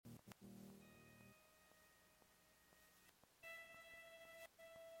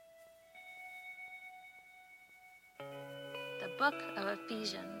book of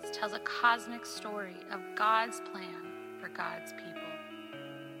Ephesians tells a cosmic story of God's plan for God's people.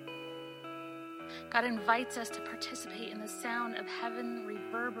 God invites us to participate in the sound of heaven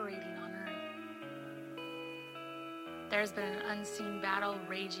reverberating on earth. There's been an unseen battle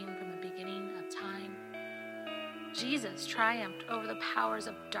raging from the beginning of time. Jesus triumphed over the powers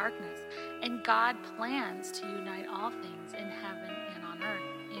of darkness, and God plans to unite all things in heaven and on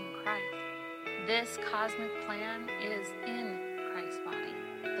earth in Christ. This cosmic plan is in Christ's body,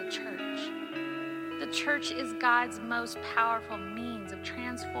 the church. The church is God's most powerful means of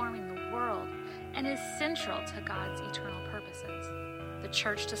transforming the world and is central to God's eternal purposes. The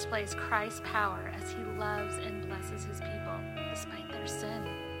church displays Christ's power as he loves and blesses his people despite their sin,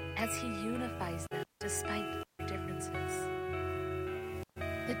 as he unifies them despite their differences.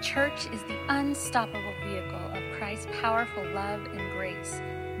 The church is the unstoppable vehicle of Christ's powerful love and grace,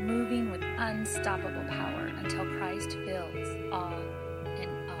 moving with unstoppable power until Christ fills all in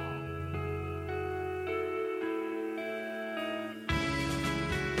all.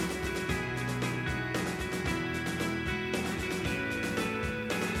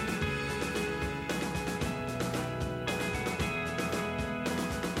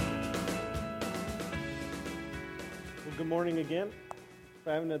 Well, good morning again.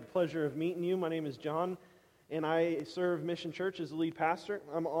 I'm having the pleasure of meeting you. My name is John, and I serve Mission Church as the lead pastor.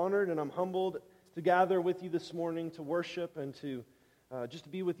 I'm honored and I'm humbled to gather with you this morning to worship and to just to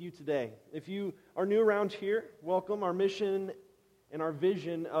be with you today. If you are new around here, welcome. Our mission and our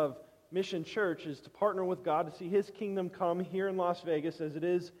vision of Mission Church is to partner with God to see His kingdom come here in Las Vegas as it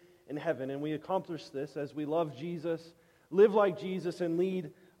is in heaven. And we accomplish this as we love Jesus, live like Jesus, and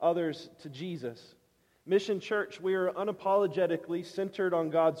lead others to Jesus. Mission Church, we are unapologetically centered on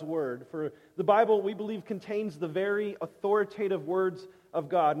God's Word. For the Bible, we believe, contains the very authoritative words of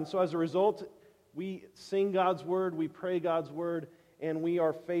God. And so as a result, we sing God's Word, we pray God's Word, and we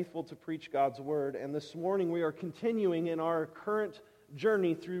are faithful to preach God's Word. And this morning we are continuing in our current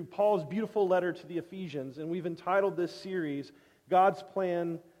journey through Paul's beautiful letter to the Ephesians. And we've entitled this series, God's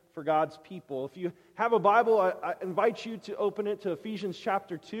Plan for God's People. If you have a Bible, I invite you to open it to Ephesians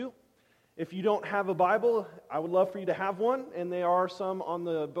chapter 2. If you don't have a Bible, I would love for you to have one, and there are some on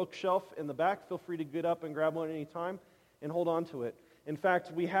the bookshelf in the back. Feel free to get up and grab one at any time and hold on to it. In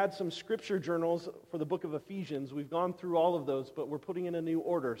fact, we had some scripture journals for the book of Ephesians. We've gone through all of those, but we're putting in a new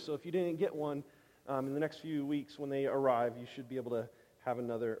order. So if you didn't get one in the next few weeks when they arrive, you should be able to have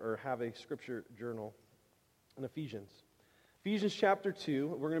another or have a scripture journal in Ephesians. Ephesians chapter 2,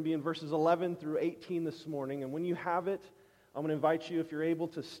 we're going to be in verses 11 through 18 this morning, and when you have it, I'm going to invite you, if you're able,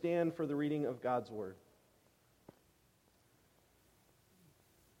 to stand for the reading of God's Word.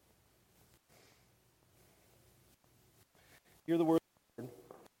 Hear the word of the Lord,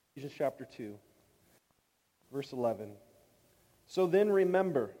 Ephesians chapter 2, verse 11. So then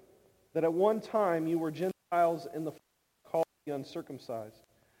remember that at one time you were Gentiles in the flesh, called the uncircumcised,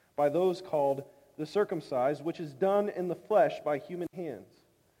 by those called the circumcised, which is done in the flesh by human hands.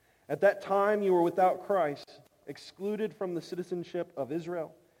 At that time you were without Christ, excluded from the citizenship of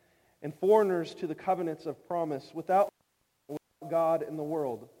Israel, and foreigners to the covenants of promise, without God in the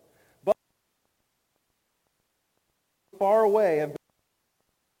world. But far away have been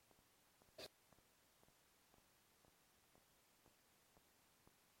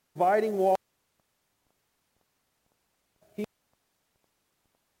dividing wall.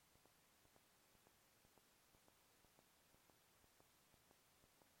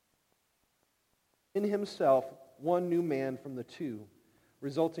 In himself one new man from the two,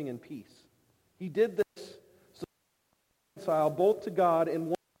 resulting in peace. He did this so to reconcile both to God and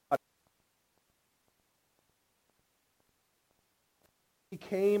one body. He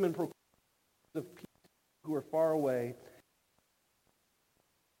came and proclaimed the peace who were far away.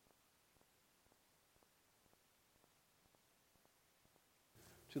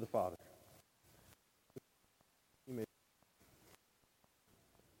 To the Father. You may.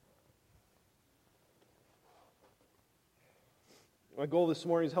 My goal this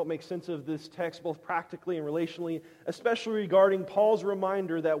morning is to help make sense of this text both practically and relationally, especially regarding Paul's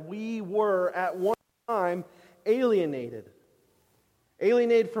reminder that we were at one time alienated.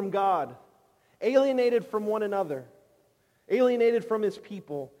 Alienated from God. Alienated from one another. Alienated from his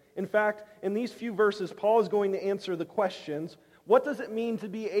people. In fact, in these few verses, Paul is going to answer the questions, what does it mean to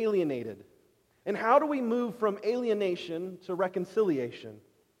be alienated? And how do we move from alienation to reconciliation?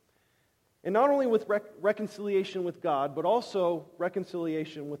 And not only with reconciliation with God, but also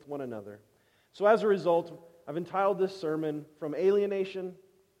reconciliation with one another. So as a result, I've entitled this sermon, From Alienation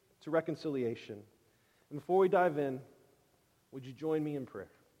to Reconciliation. And before we dive in, would you join me in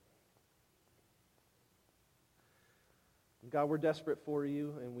prayer? God, we're desperate for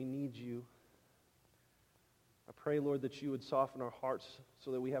you, and we need you. I pray, Lord, that you would soften our hearts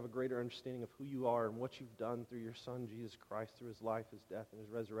so that we have a greater understanding of who you are and what you've done through your Son, Jesus Christ, through his life, his death, and his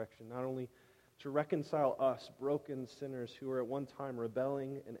resurrection, not only to reconcile us, broken sinners who were at one time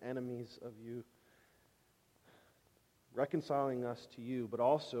rebelling and enemies of you, reconciling us to you, but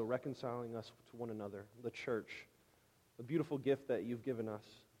also reconciling us to one another, the church, the beautiful gift that you've given us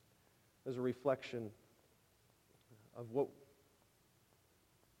as a reflection of what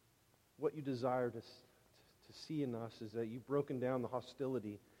you desire to see in us, is that you've broken down the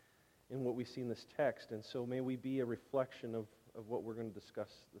hostility in what we see in this text. And so may we be a reflection of what we're going to discuss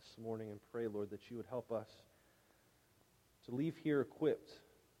this morning, and pray, Lord, that you would help us to leave here equipped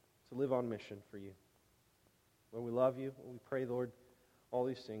to live on mission for you. Lord, we love you. We pray, Lord, all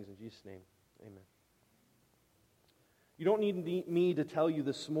these things in Jesus' name. Amen. You don't need me to tell you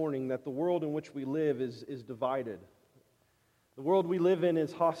this morning that the world in which we live is divided. The world we live in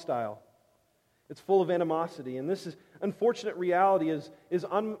is hostile. It's full of animosity, and this is unfortunate reality is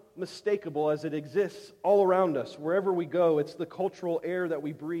unmistakable as it exists all around us. Wherever we go, it's the cultural air that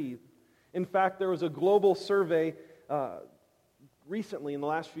we breathe. In fact, there was a global survey recently in the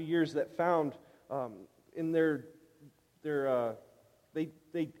last few years that found in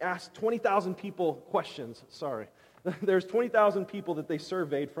they asked 20,000 people questions. Sorry, there's 20,000 people that they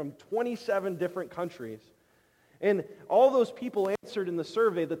surveyed from 27 different countries. And all those people answered in the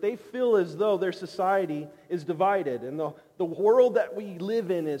survey that they feel as though their society is divided and the world that we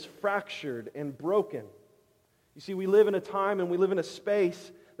live in is fractured and broken. You see, we live in a time and we live in a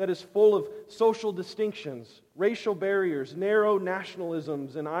space that is full of social distinctions, racial barriers, narrow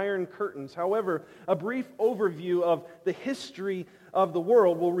nationalisms, and iron curtains. However, a brief overview of the history of the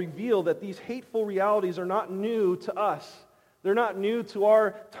world will reveal that these hateful realities are not new to us. They're not new to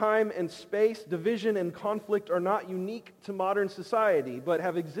our time and space. Division and conflict are not unique to modern society, but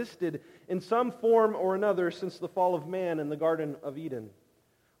have existed in some form or another since the fall of man in the Garden of Eden.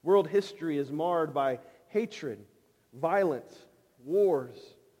 World history is marred by hatred, violence, wars,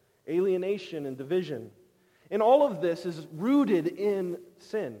 alienation, and division. And all of this is rooted in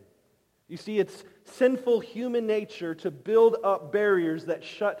sin. You see, it's sinful human nature to build up barriers that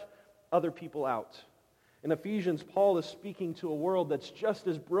shut other people out. In Ephesians, Paul is speaking to a world that's just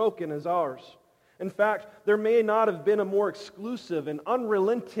as broken as ours. In fact, there may not have been a more exclusive and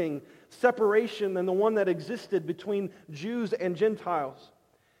unrelenting separation than the one that existed between Jews and Gentiles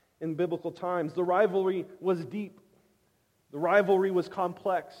in biblical times. The rivalry was deep. The rivalry was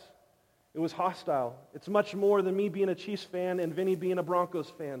complex. It was hostile. It's much more than me being a Chiefs fan and Vinny being a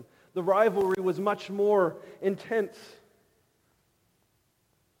Broncos fan. The rivalry was much more intense.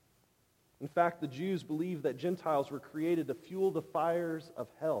 In fact, the Jews believed that Gentiles were created to fuel the fires of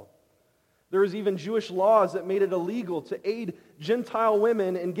hell. There was even Jewish laws that made it illegal to aid Gentile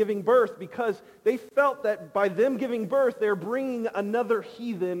women in giving birth because they felt that by them giving birth, they're bringing another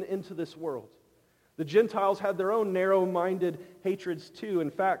heathen into this world. The Gentiles had their own narrow-minded hatreds too. In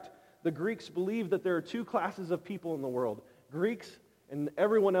fact, the Greeks believed that there are two classes of people in the world, Greeks and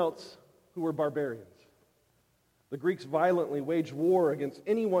everyone else who were barbarians. The Greeks violently waged war against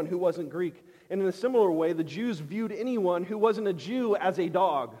anyone who wasn't Greek. And in a similar way, the Jews viewed anyone who wasn't a Jew as a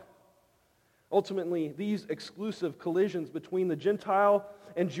dog. Ultimately, these exclusive collisions between the Gentile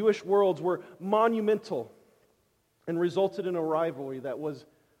and Jewish worlds were monumental and resulted in a rivalry that was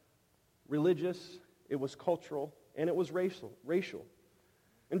religious, it was cultural, and it was racial.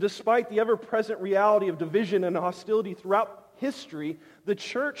 And despite the ever-present reality of division and hostility throughout history, the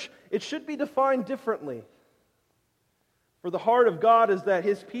church, it should be defined differently. For the heart of God is that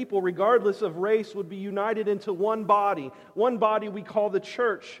His people, regardless of race, would be united into one body we call the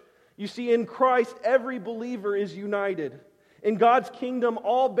church. You see, in Christ, every believer is united. In God's kingdom,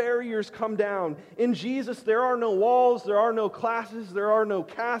 all barriers come down. In Jesus, there are no walls, there are no classes, there are no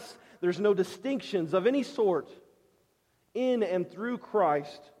castes, there's no distinctions of any sort. In and through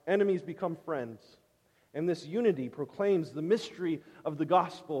Christ, enemies become friends. And this unity proclaims the mystery of the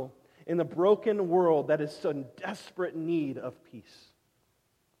gospel in the broken world that is in desperate need of peace.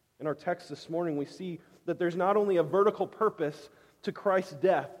 In our text this morning, we see that there's not only a vertical purpose to Christ's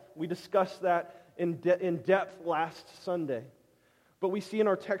death. We discussed that in depth last Sunday. But we see in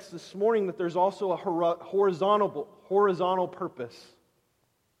our text this morning that there's also a horizontal purpose.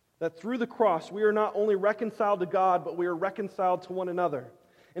 That through the cross, we are not only reconciled to God, but we are reconciled to one another.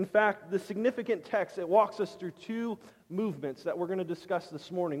 In fact, the significant text, it walks us through two movements that we're going to discuss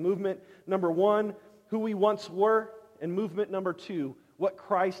this morning. Movement number one, who we once were, and movement number two, what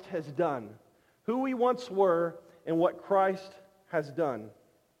Christ has done. Who we once were and what Christ has done.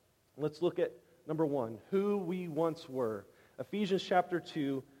 Let's look at number one, who we once were. Ephesians chapter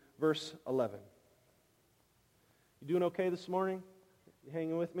 2, verse 11. You doing okay this morning? You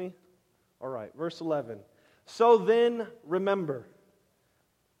hanging with me? All right, verse 11. So then, remember.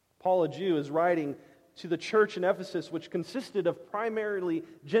 Paul, a Jew, is writing to the church in Ephesus, which consisted of primarily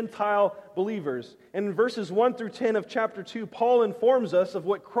Gentile believers. And in verses 1 through 10 of chapter 2, Paul informs us of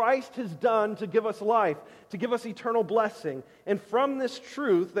what Christ has done to give us life, to give us eternal blessing. And from this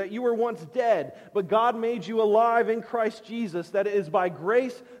truth that you were once dead, but God made you alive in Christ Jesus, that it is by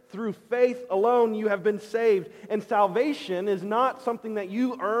grace through faith alone you have been saved. And salvation is not something that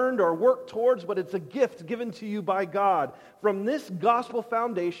you earned or worked towards, but it's a gift given to you by God. From this gospel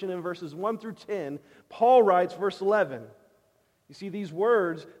foundation in verses 1 through 10, Paul writes, verse 11. You see, these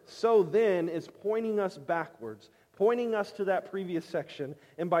words, so then, is pointing us backwards, pointing us to that previous section.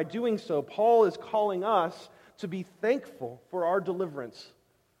 And by doing so, Paul is calling us to be thankful for our deliverance.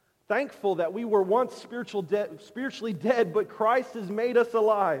 Thankful that we were once spiritually dead, but Christ has made us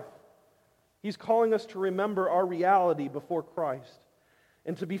alive. He's calling us to remember our reality before Christ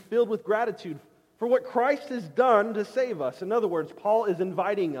and to be filled with gratitude for what Christ has done to save us. In other words, Paul is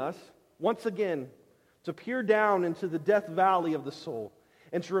inviting us, once again, to peer down into the death valley of the soul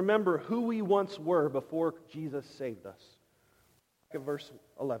and to remember who we once were before Jesus saved us. Look at verse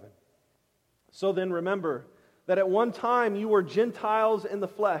 11. So then remember that at one time you were Gentiles in the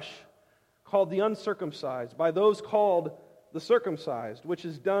flesh, called the uncircumcised, by those called the circumcised, which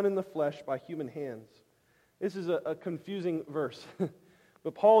is done in the flesh by human hands. This is a confusing verse,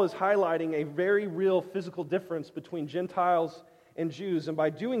 but Paul is highlighting a very real physical difference between Gentiles and Jews, and by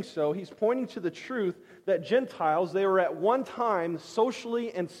doing so, he's pointing to the truth that Gentiles, they were at one time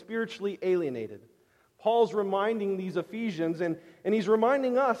socially and spiritually alienated. Paul's reminding these Ephesians, and he's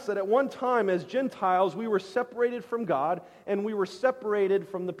reminding us that at one time as Gentiles, we were separated from God, and we were separated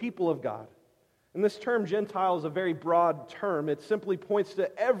from the people of God. And this term, Gentile, is a very broad term. It simply points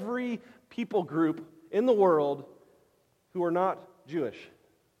to every people group in the world who are not Jewish.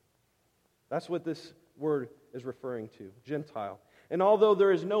 That's what this word is referring to, Gentile. And although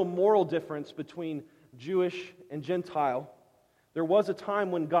there is no moral difference between Jewish and Gentile, there was a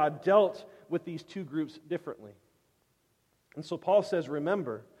time when God dealt with these two groups differently. And so Paul says,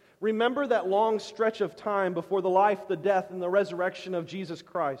 remember that long stretch of time before the life, the death, and the resurrection of Jesus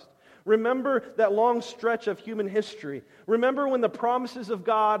Christ. Remember that long stretch of human history. Remember when the promises of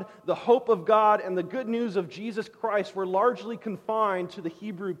God, the hope of God, and the good news of Jesus Christ were largely confined to the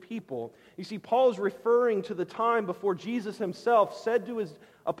Hebrew people. You see, Paul is referring to the time before Jesus himself said to his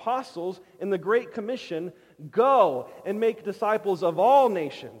apostles in the Great Commission, "Go and make disciples of all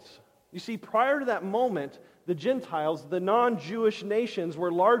nations." You see, prior to that moment, the Gentiles, the non-Jewish nations,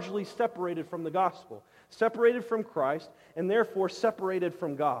 were largely separated from the gospel, separated from Christ, and therefore separated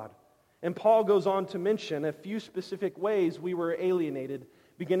from God. And Paul goes on to mention a few specific ways we were alienated,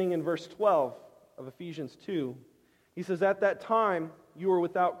 beginning in verse 12 of Ephesians 2. He says, at that time, you were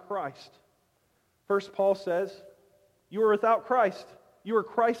without Christ. First, Paul says, you were without Christ. You were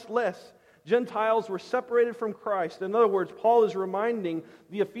Christless. Gentiles were separated from Christ. In other words, Paul is reminding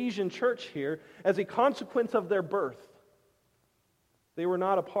the Ephesian church here, as a consequence of their birth, they were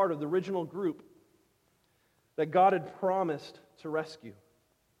not a part of the original group that God had promised to rescue.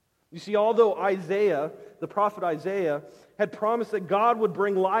 You see, although Isaiah, the prophet Isaiah, had promised that God would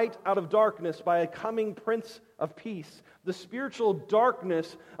bring light out of darkness by a coming Prince of Peace, the spiritual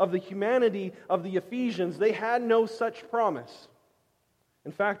darkness of the humanity of the Ephesians, they had no such promise.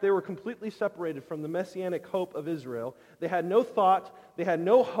 In fact, they were completely separated from the messianic hope of Israel. They had no thought, they had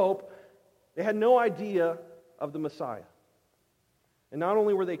no hope, they had no idea of the Messiah. And not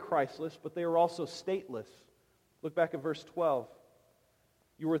only were they Christless, but they were also stateless. Look back at verse 12.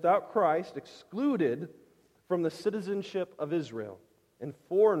 You were without Christ, excluded from the citizenship of Israel, and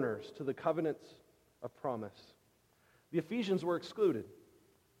foreigners to the covenants of promise. The Ephesians were excluded.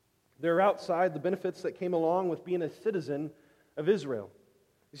 They're outside the benefits that came along with being a citizen of Israel.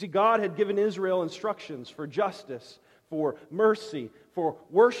 You see, God had given Israel instructions for justice, for mercy, for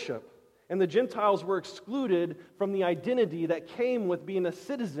worship, and the Gentiles were excluded from the identity that came with being a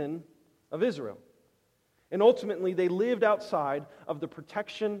citizen of Israel. And ultimately, they lived outside of the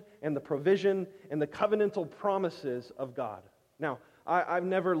protection and the provision and the covenantal promises of God. Now, I've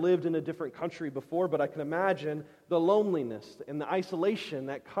never lived in a different country before, but I can imagine the loneliness and the isolation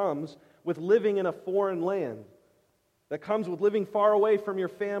that comes with living in a foreign land, that comes with living far away from your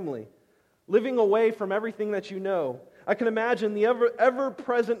family, living away from everything that you know. I can imagine the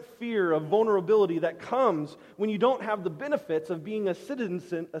ever-present fear of vulnerability that comes when you don't have the benefits of being a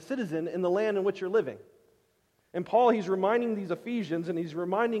citizen in the land in which you're living. And Paul, he's reminding these Ephesians and he's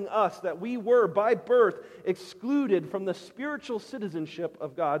reminding us that we were, by birth, excluded from the spiritual citizenship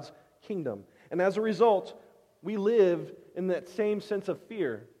of God's kingdom. And as a result, we live in that same sense of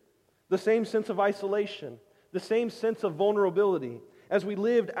fear, the same sense of isolation, the same sense of vulnerability, as we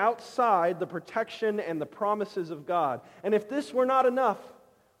lived outside the protection and the promises of God. And if this were not enough,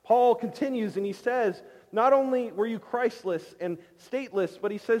 Paul continues and he says, not only were you Christless and stateless,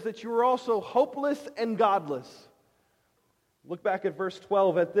 but he says that you were also hopeless and godless. Look back at verse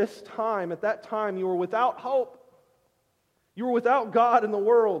 12. At that time, you were without hope. You were without God in the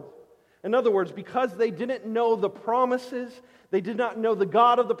world. In other words, because they didn't know the promises, they did not know the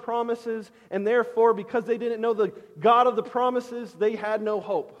God of the promises, and therefore, because they didn't know the God of the promises, they had no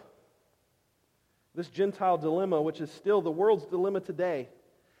hope. This Gentile dilemma, which is still the world's dilemma today,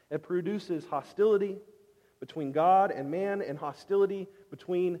 it produces hostility between God and man, and hostility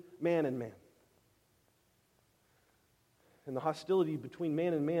between man and man. And the hostility between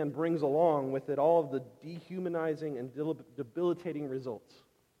man and man brings along with it all of the dehumanizing and debilitating results.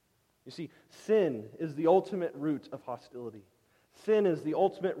 You see, sin is the ultimate root of hostility. Sin is the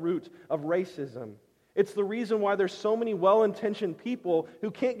ultimate root of racism. It's the reason why there's so many well-intentioned people who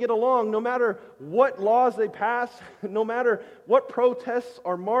can't get along no matter what laws they pass, no matter what protests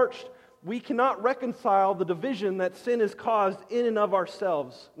are marched. We cannot reconcile the division that sin has caused in and of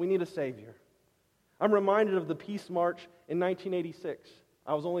ourselves. We need a Savior. I'm reminded of the Peace March in 1986.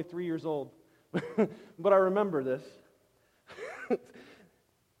 I was only 3 years old, but I remember this.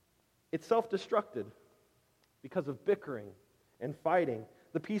 It self-destructed because of bickering and fighting.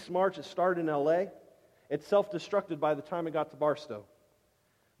 The Peace March, it started in LA. It self-destructed by the time it got to Barstow.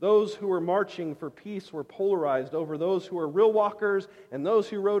 Those who were marching for peace were polarized over those who were real walkers and those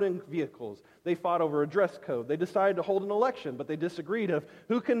who rode in vehicles. They fought over a dress code. They decided to hold an election, but they disagreed of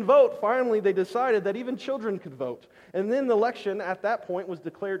who can vote. Finally, they decided that even children could vote. And then the election at that point was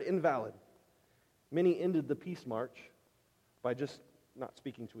declared invalid. Many ended the Peace March by just not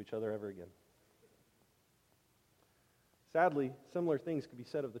speaking to each other ever again. Sadly, similar things could be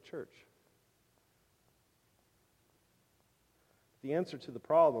said of the church. The answer to the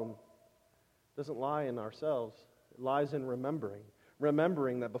problem doesn't lie in ourselves. It lies in remembering.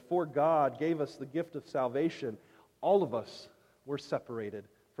 Remembering that before God gave us the gift of salvation, all of us were separated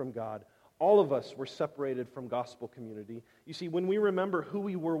from God. All of us were separated from gospel community. You see, when we remember who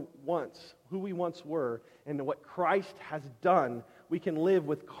we once were, and what Christ has done, we can live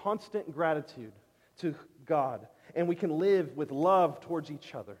with constant gratitude to God, and we can live with love towards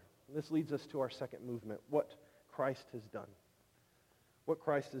each other. And this leads us to our second movement, what Christ has done. What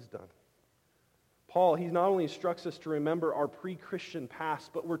Christ has done. Paul, he not only instructs us to remember our pre-Christian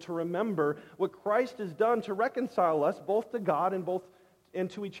past, but we're to remember what Christ has done to reconcile us both to God and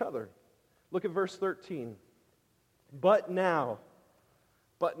to each other. Look at verse 13. But now.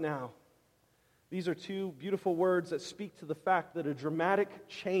 These are two beautiful words that speak to the fact that a dramatic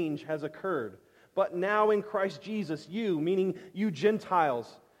change has occurred. But now in Christ Jesus, you, meaning you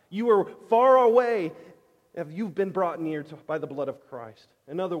Gentiles, you are far away. You've been brought near by the blood of Christ.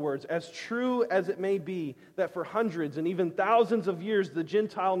 In other words, as true as it may be that for hundreds and even thousands of years the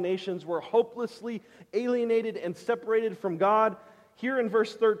Gentile nations were hopelessly alienated and separated from God, here in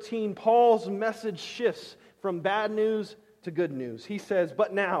verse 13, Paul's message shifts from bad news to good news. He says,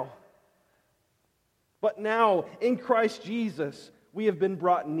 but now, in Christ Jesus, we have been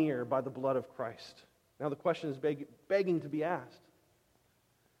brought near by the blood of Christ. Now the question is begging to be asked.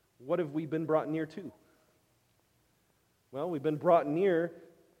 What have we been brought near to? Well, we've been brought near,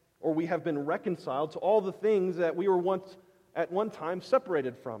 or we have been reconciled to all the things that we were at one time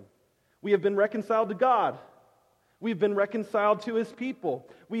separated from. We have been reconciled to God. We've been reconciled to His people.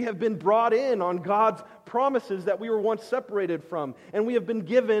 We have been brought in on God's promises that we were once separated from. And we have been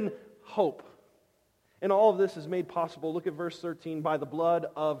given hope. And all of this is made possible, look at verse 13, by the blood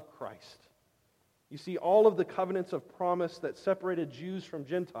of Christ. You see, all of the covenants of promise that separated Jews from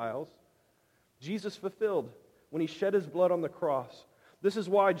Gentiles, Jesus fulfilled when He shed His blood on the cross. This is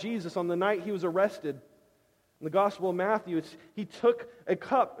why Jesus, on the night He was arrested, in the Gospel of Matthew, He took a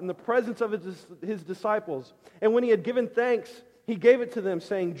cup in the presence of His disciples. And when He had given thanks, He gave it to them,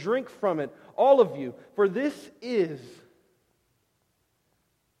 saying, drink from it, all of you, for this is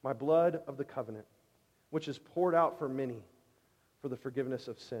my blood of the covenant, which is poured out for many for the forgiveness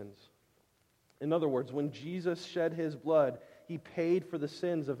of sins. In other words, when Jesus shed His blood, He paid for the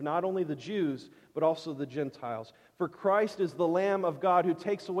sins of not only the Jews, but also the Gentiles. For Christ is the Lamb of God who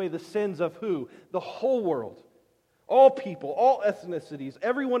takes away the sins of who? The whole world. All people, all ethnicities,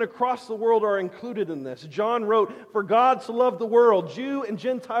 everyone across the world are included in this. John wrote, for God so loved the world, Jew and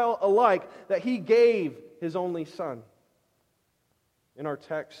Gentile alike, that He gave His only Son. In our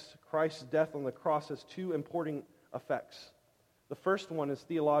text, Christ's death on the cross has two important effects. The first one is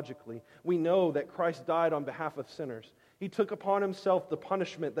theologically. We know that Christ died on behalf of sinners. He took upon Himself the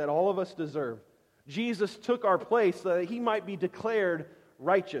punishment that all of us deserve. Jesus took our place so that He might be declared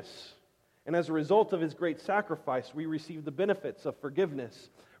righteous. And as a result of His great sacrifice, we receive the benefits of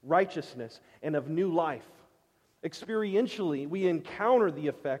forgiveness, righteousness, and of new life. Experientially, we encounter the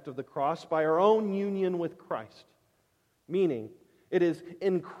effect of the cross by our own union with Christ. Meaning, it is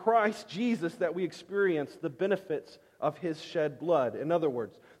in Christ Jesus that we experience the benefits of His shed blood. In other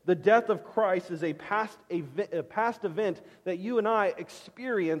words, the death of Christ is a past event that you and I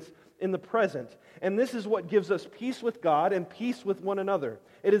experience in the present. And this is what gives us peace with God and peace with one another.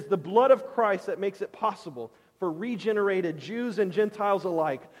 It is the blood of Christ that makes it possible for regenerated Jews and Gentiles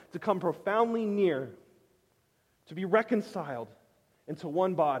alike to come profoundly near, to be reconciled into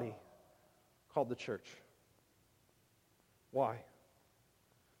one body called the church. Why?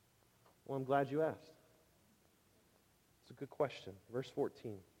 Well, I'm glad you asked. It's a good question. Verse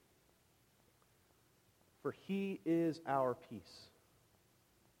 14. For He is our peace.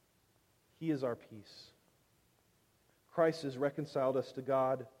 He is our peace. Christ has reconciled us to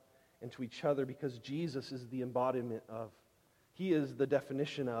God and to each other because Jesus is the embodiment of, He is the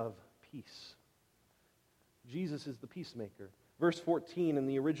definition of peace. Jesus is the peacemaker. Verse 14 in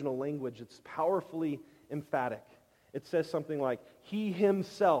the original language, it's powerfully emphatic. It says something like, He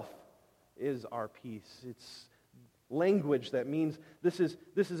Himself is our peace. It's language that means this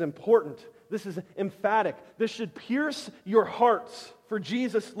is important. This is emphatic. This should pierce your hearts. For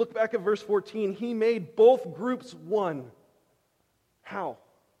Jesus, look back at verse 14, He made both groups one. How?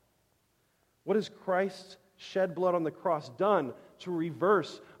 What has Christ's shed blood on the cross done to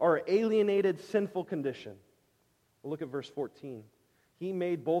reverse our alienated, sinful condition? Well, look at verse 14. He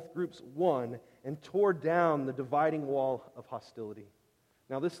made both groups one and tore down the dividing wall of hostility.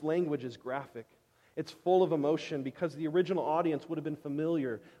 Now, this language is graphic. It's full of emotion because the original audience would have been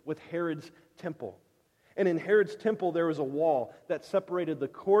familiar with Herod's temple. And in Herod's temple, there was a wall that separated the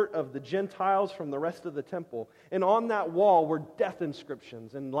court of the Gentiles from the rest of the temple. And on that wall were death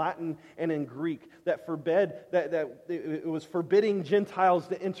inscriptions in Latin and in Greek that it was forbidding Gentiles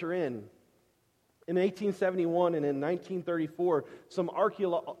to enter in. In 1871 and in 1934, some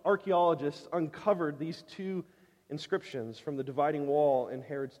archaeologists uncovered these two inscriptions from the dividing wall in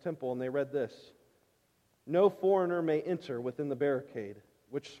Herod's temple, and they read this: "No foreigner may enter within the barricade,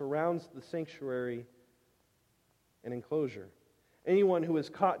 which surrounds the sanctuary and enclosure. Anyone who is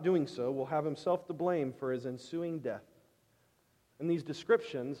caught doing so will have himself to blame for his ensuing death." And these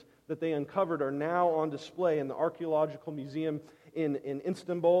descriptions that they uncovered are now on display in the Archaeological Museum in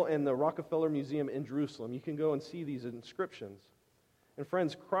Istanbul and the Rockefeller Museum in Jerusalem. You can go and see these inscriptions. And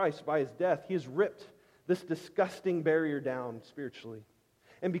friends, Christ, by His death, He has ripped this disgusting barrier down spiritually.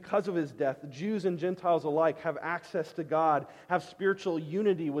 And because of His death, Jews and Gentiles alike have access to God, have spiritual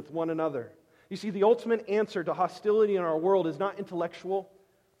unity with one another. You see, the ultimate answer to hostility in our world is not intellectual,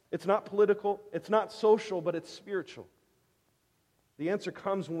 it's not political, it's not social, but it's spiritual. The answer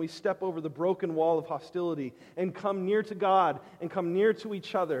comes when we step over the broken wall of hostility and come near to God and come near to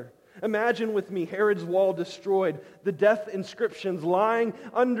each other. Imagine with me Herod's wall destroyed, the death inscriptions lying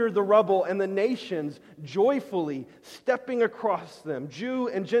under the rubble, and the nations joyfully stepping across them, Jew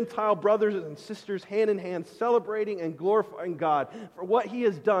and Gentile brothers and sisters hand in hand, celebrating and glorifying God for what He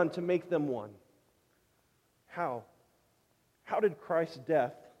has done to make them one. How? How did Christ's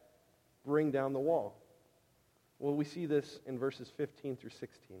death bring down the wall? Well, we see this in verses 15 through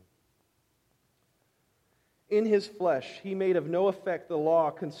 16. In His flesh, He made of no effect the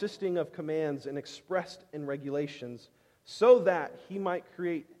law consisting of commands and expressed in regulations, so that He might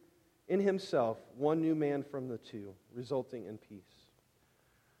create in Himself one new man from the two, resulting in peace.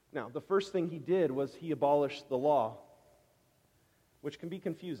 Now, the first thing He did was He abolished the law, which can be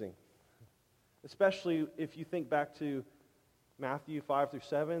confusing, especially if you think back to Matthew 5 through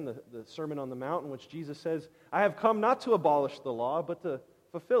 7, the Sermon on the Mount, in which Jesus says, "I have come not to abolish the law, but to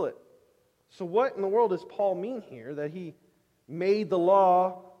fulfill it." So what in the world does Paul mean here that He made the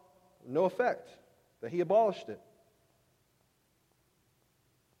law no effect, that He abolished it?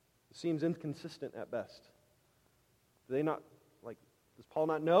 It seems inconsistent at best. Does Paul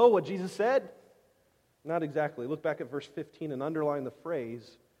not know what Jesus said? Not exactly. Look back at verse 15 and underline the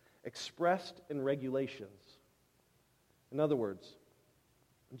phrase, expressed in regulations. In other words,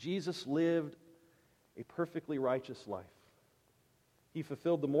 Jesus lived a perfectly righteous life. He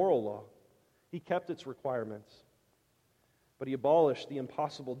fulfilled the moral law. He kept its requirements. But He abolished the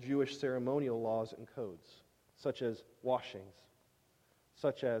impossible Jewish ceremonial laws and codes, such as washings,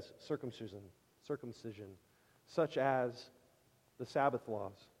 such as circumcision, circumcision, such as the Sabbath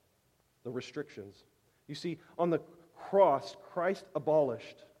laws, the restrictions. You see, on the cross, Christ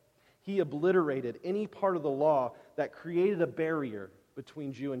abolished, He obliterated any part of the law that created a barrier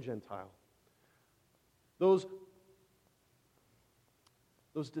between Jew and Gentile. Those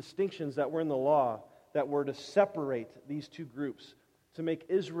distinctions that were in the law that were to separate these two groups, to make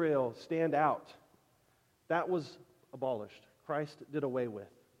Israel stand out, that was abolished. Christ did away with.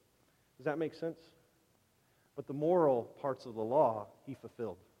 Does that make sense? But the moral parts of the law, He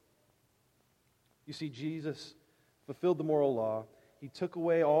fulfilled. You see, Jesus fulfilled the moral law. He took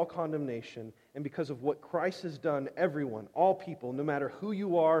away all condemnation, and because of what Christ has done, everyone, all people, no matter who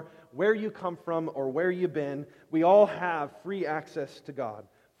you are, where you come from, or where you've been, we all have free access to God.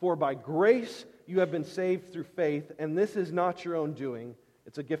 For by grace you have been saved through faith, and this is not your own doing,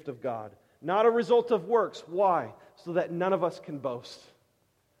 it's a gift of God. Not a result of works. Why? So that none of us can boast.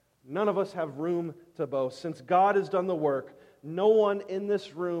 None of us have room to boast. Since God has done the work, no one in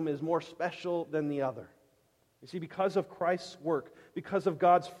this room is more special than the other. You see, because of Christ's work, because of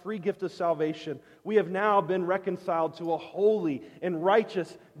God's free gift of salvation, we have now been reconciled to a holy and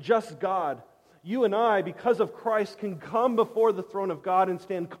righteous, just God. You and I, because of Christ, can come before the throne of God and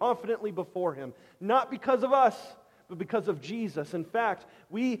stand confidently before Him. Not because of us, but because of Jesus. In fact,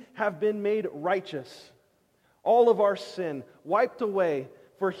 we have been made righteous. All of our sin wiped away.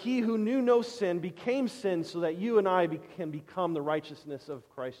 For He who knew no sin became sin so that you and I can become the righteousness of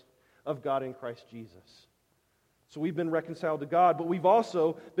Christ, of God in Christ Jesus. So we've been reconciled to God, but we've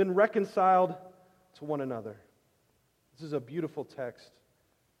also been reconciled to one another. This is a beautiful text.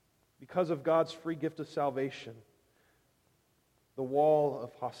 Because of God's free gift of salvation, the wall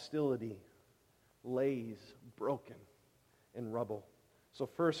of hostility lays broken in rubble. So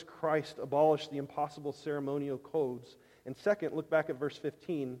first, Christ abolished the impossible ceremonial codes. And second, look back at verse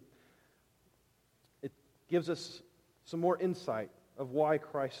 15. It gives us some more insight of why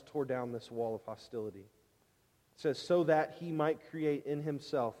Christ tore down this wall of hostility. It says, so that He might create in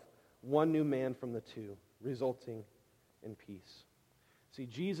Himself one new man from the two, resulting in peace. See,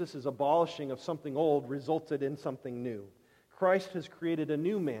 Jesus' abolishing of something old resulted in something new. Christ has created a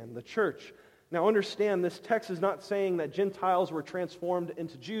new man, the church. Now understand, this text is not saying that Gentiles were transformed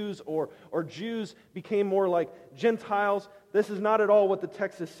into Jews or Jews became more like Gentiles. This is not at all what the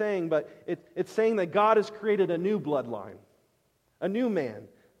text is saying, but it's saying that God has created a new bloodline, a new man.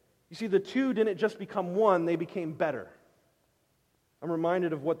 You see, the two didn't just become one, they became better. I'm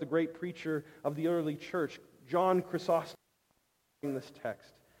reminded of what the great preacher of the early church, John Chrysostom, in this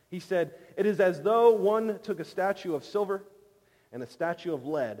text. He said, it is as though one took a statue of silver and a statue of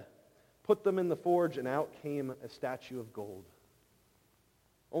lead, put them in the forge, and out came a statue of gold.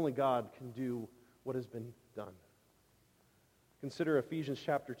 Only God can do what has been done. Consider Ephesians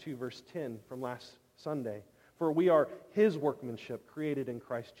chapter 2, verse 10 from last Sunday. For we are His workmanship, created in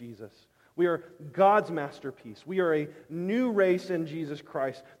Christ Jesus. We are God's masterpiece. We are a new race in Jesus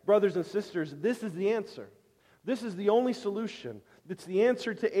Christ. Brothers and sisters, this is the answer. This is the only solution. It's the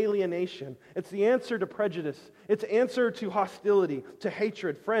answer to alienation. It's the answer to prejudice. It's the answer to hostility, to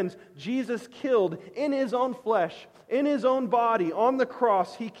hatred. Friends, Jesus killed in His own flesh, in His own body, on the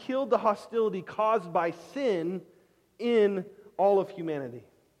cross. He killed the hostility caused by sin in all of humanity.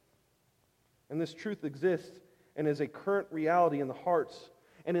 And this truth exists and is a current reality in the hearts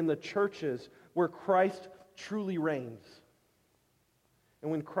and in the churches where Christ truly reigns. And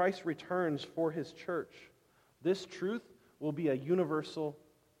when Christ returns for His church, this truth will be a universal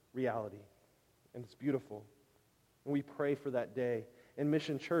reality. And it's beautiful. And we pray for that day. In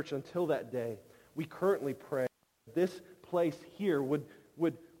Mission Church, until that day, we currently pray this place here would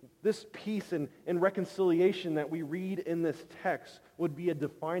this peace and reconciliation that we read in this text would be a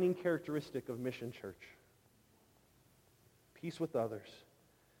defining characteristic of Mission Church. Peace with others.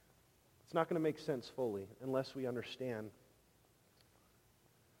 It's not going to make sense fully unless we understand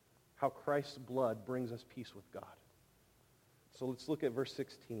how Christ's blood brings us peace with God. So let's look at verse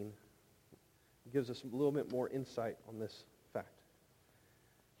 16. It gives us a little bit more insight on this fact.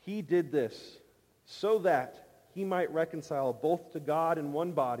 He did this so that He might reconcile both to God in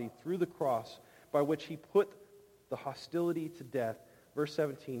one body through the cross, by which He put the hostility to death. Verse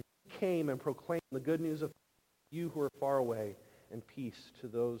 17, He came and proclaimed the good news of you who are far away, and peace to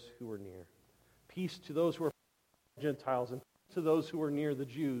those who are near. Peace to those who are Gentiles, and to those who are near the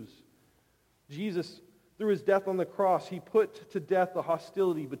Jews. Jesus, through His death on the cross, He put to death the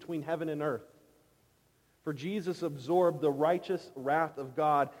hostility between heaven and earth. For Jesus absorbed the righteous wrath of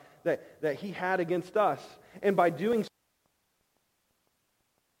God that He had against us. And by doing so,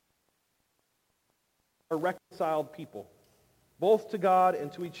 we are reconciled people both to God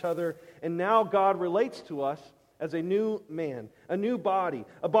and to each other. And now God relates to us as a new man, a new body,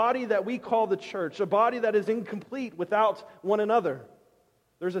 a body that we call the church, a body that is incomplete without one another.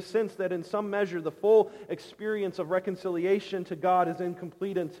 There's a sense that in some measure the full experience of reconciliation to God is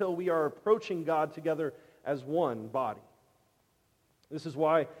incomplete until we are approaching God together as one body. This is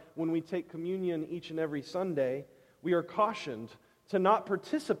why when we take communion each and every Sunday, we are cautioned to not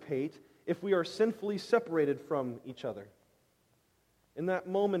participate if we are sinfully separated from each other. In that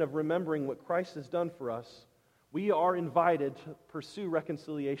moment of remembering what Christ has done for us, we are invited to pursue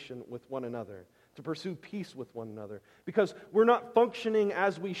reconciliation with one another, to pursue peace with one another, because we're not functioning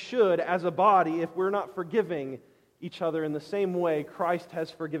as we should as a body if we're not forgiving each other in the same way Christ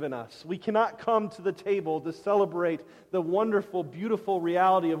has forgiven us. We cannot come to the table to celebrate the wonderful, beautiful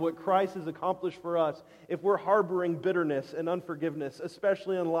reality of what Christ has accomplished for us if we're harboring bitterness and unforgiveness,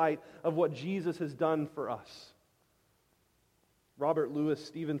 especially in light of what Jesus has done for us. Robert Louis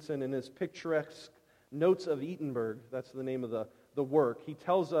Stevenson, in his picturesque Notes of Edinburgh, that's the name of the work, he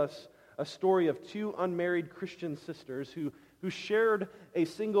tells us a story of two unmarried Christian sisters who shared a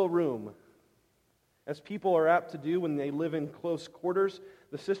single room. As people are apt to do when they live in close quarters,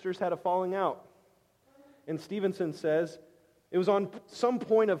 the sisters had a falling out. And Stevenson says it was on some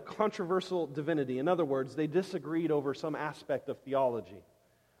point of controversial divinity. In other words, they disagreed over some aspect of theology.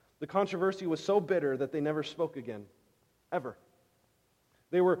 The controversy was so bitter that they never spoke again, ever.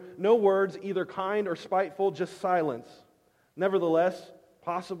 There were no words, either kind or spiteful, just silence. Nevertheless,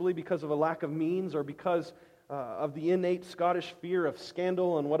 possibly because of a lack of means or because of the innate Scottish fear of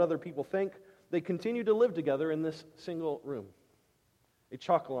scandal and what other people think, they continued to live together in this single room. A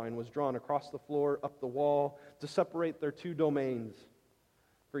chalk line was drawn across the floor, up the wall, to separate their two domains.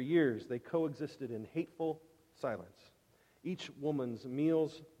 For years, they coexisted in hateful silence. Each woman's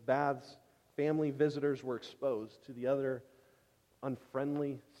meals, baths, family visitors were exposed to the other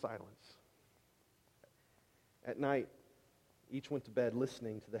unfriendly silence. At night, each went to bed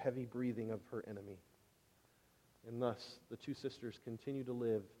listening to the heavy breathing of her enemy. And thus, the two sisters continued to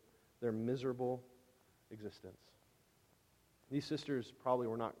live their miserable existence. These sisters probably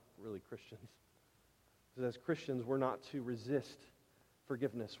were not really Christians. Because as Christians, we're not to resist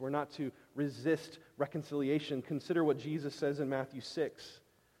forgiveness. We're not to resist reconciliation. Consider what Jesus says in Matthew 6.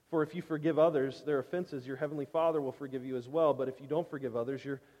 For if you forgive others their offenses, your heavenly Father will forgive you as well. But if you don't forgive others,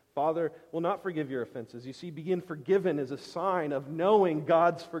 your Father will not forgive your offenses. You see, being forgiven is a sign of knowing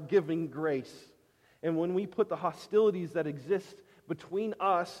God's forgiving grace. And when we put the hostilities that exist between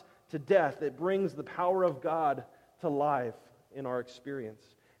us to death, it brings the power of God to life in our experience.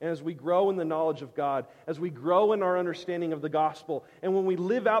 And as we grow in the knowledge of God, as we grow in our understanding of the gospel, and when we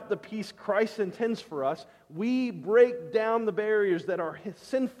live out the peace Christ intends for us, we break down the barriers that our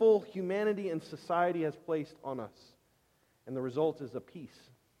sinful humanity and society has placed on us. And the result is a peace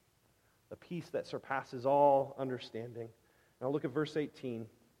that surpasses all understanding. Now look at verse 18.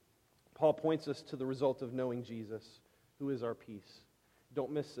 Paul points us to the result of knowing Jesus, who is our peace.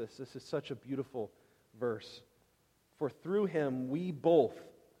 Don't miss this. This is such a beautiful verse. For through him we both,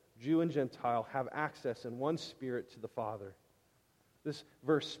 Jew and Gentile, have access in one Spirit to the Father. This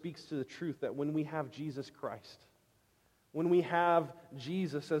verse speaks to the truth that when we have Jesus Christ, when we have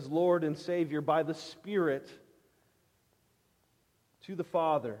Jesus as Lord and Savior by the Spirit to the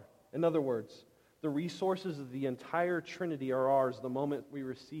Father, in other words, the resources of the entire Trinity are ours the moment we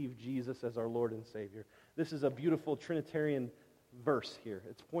receive Jesus as our Lord and Savior. This is a beautiful Trinitarian verse here.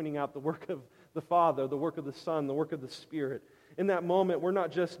 It's pointing out the work of the Father, the work of the Son, the work of the Spirit. In that moment, we're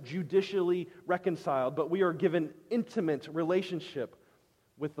not just judicially reconciled, but we are given intimate relationship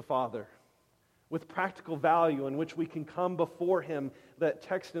with the Father, with practical value in which we can come before Him, that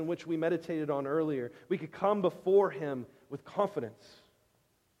text in which we meditated on earlier. We could come before Him with confidence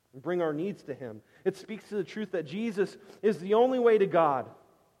and bring our needs to Him. It speaks to the truth that Jesus is the only way to God.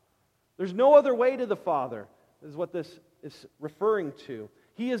 There's no other way to the Father, is what this is referring to.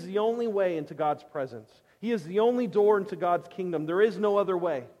 He is the only way into God's presence. He is the only door into God's kingdom. There is no other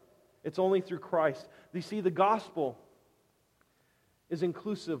way. It's only through Christ. You see, the gospel is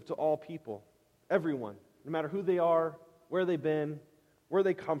inclusive to all people, everyone, no matter who they are, where they've been, where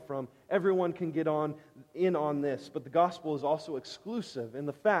they come from. Everyone can get in on this. But the gospel is also exclusive in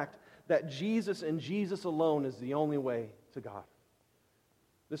the fact that Jesus and Jesus alone is the only way to God.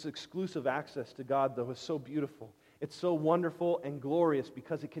 This exclusive access to God, though, is so beautiful. It's so wonderful and glorious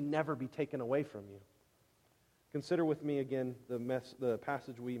because it can never be taken away from you. Consider with me again the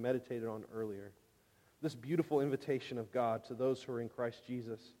passage we meditated on earlier. This beautiful invitation of God to those who are in Christ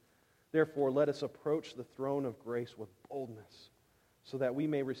Jesus. Therefore, let us approach the throne of grace with boldness, so that we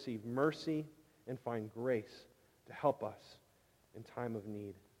may receive mercy and find grace to help us in time of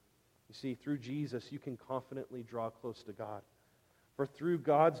need. You see, through Jesus, you can confidently draw close to God. For through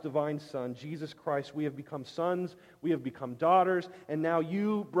God's divine Son, Jesus Christ, we have become sons, we have become daughters, and now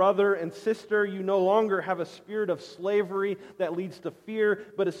you, brother and sister, you no longer have a spirit of slavery that leads to fear,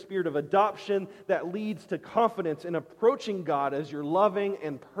 but a spirit of adoption that leads to confidence in approaching God as your loving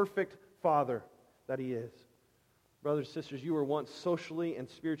and perfect Father that He is. Brothers and sisters, you were once socially and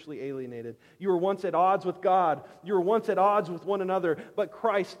spiritually alienated. You were once at odds with God. You were once at odds with one another. But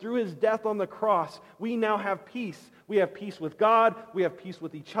Christ, through His death on the cross, we now have peace. We have peace with God. We have peace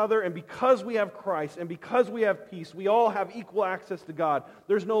with each other. And because we have Christ and because we have peace, we all have equal access to God.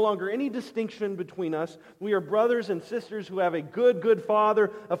 There's no longer any distinction between us. We are brothers and sisters who have a good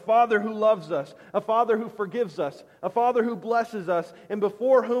Father, a Father who loves us, a Father who forgives us, a Father who blesses us, and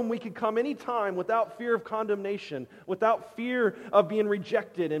before whom we can come any time without fear of condemnation, without fear of being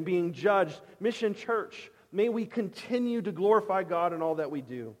rejected and being judged. Mission Church, may we continue to glorify God in all that we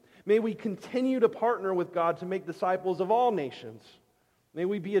do. May we continue to partner with God to make disciples of all nations. May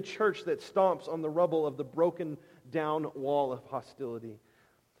we be a church that stomps on the rubble of the broken down wall of hostility.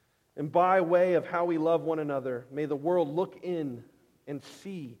 And by way of how we love one another, may the world look in and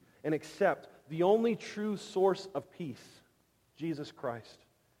see and accept the only true source of peace, Jesus Christ.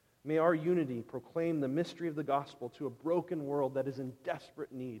 May our unity proclaim the mystery of the gospel to a broken world that is in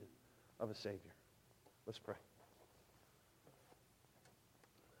desperate need of a Savior. Let's pray.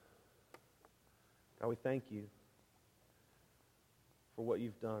 God, we thank you for what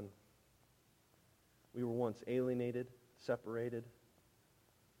you've done. We were once alienated, separated,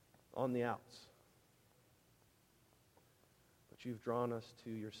 on the outs. But you've drawn us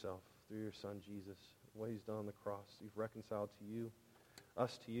to yourself through your Son, Jesus. What He's done on the cross. You've reconciled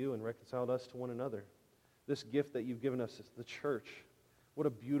us to you, and reconciled us to one another. This gift that you've given us is the church. What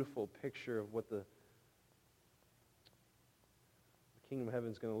a beautiful picture of what the kingdom of heaven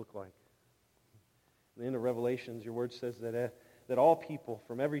is going to look like. In the end of Revelations, your word says that all people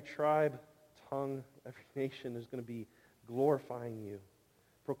from every tribe, tongue, every nation is going to be glorifying you,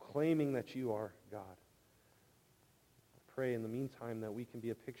 proclaiming that you are God. I pray in the meantime that we can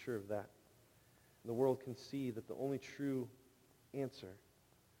be a picture of that. And the world can see that the only true answer,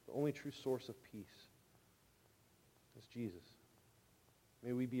 the only true source of peace is Jesus.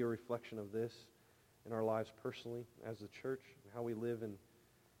 May we be a reflection of this in our lives personally, as a church, and how we live and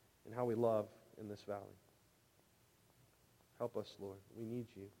how we love in this valley. Help us, Lord. We need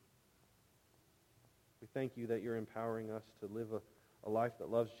you. We thank you that you're empowering us to live a life that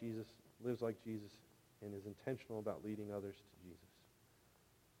loves Jesus, lives like Jesus, and is intentional about leading others to Jesus.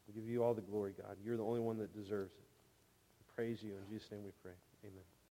 We give you all the glory, God. You're the only one that deserves it. We praise you. In Jesus' name we pray. Amen.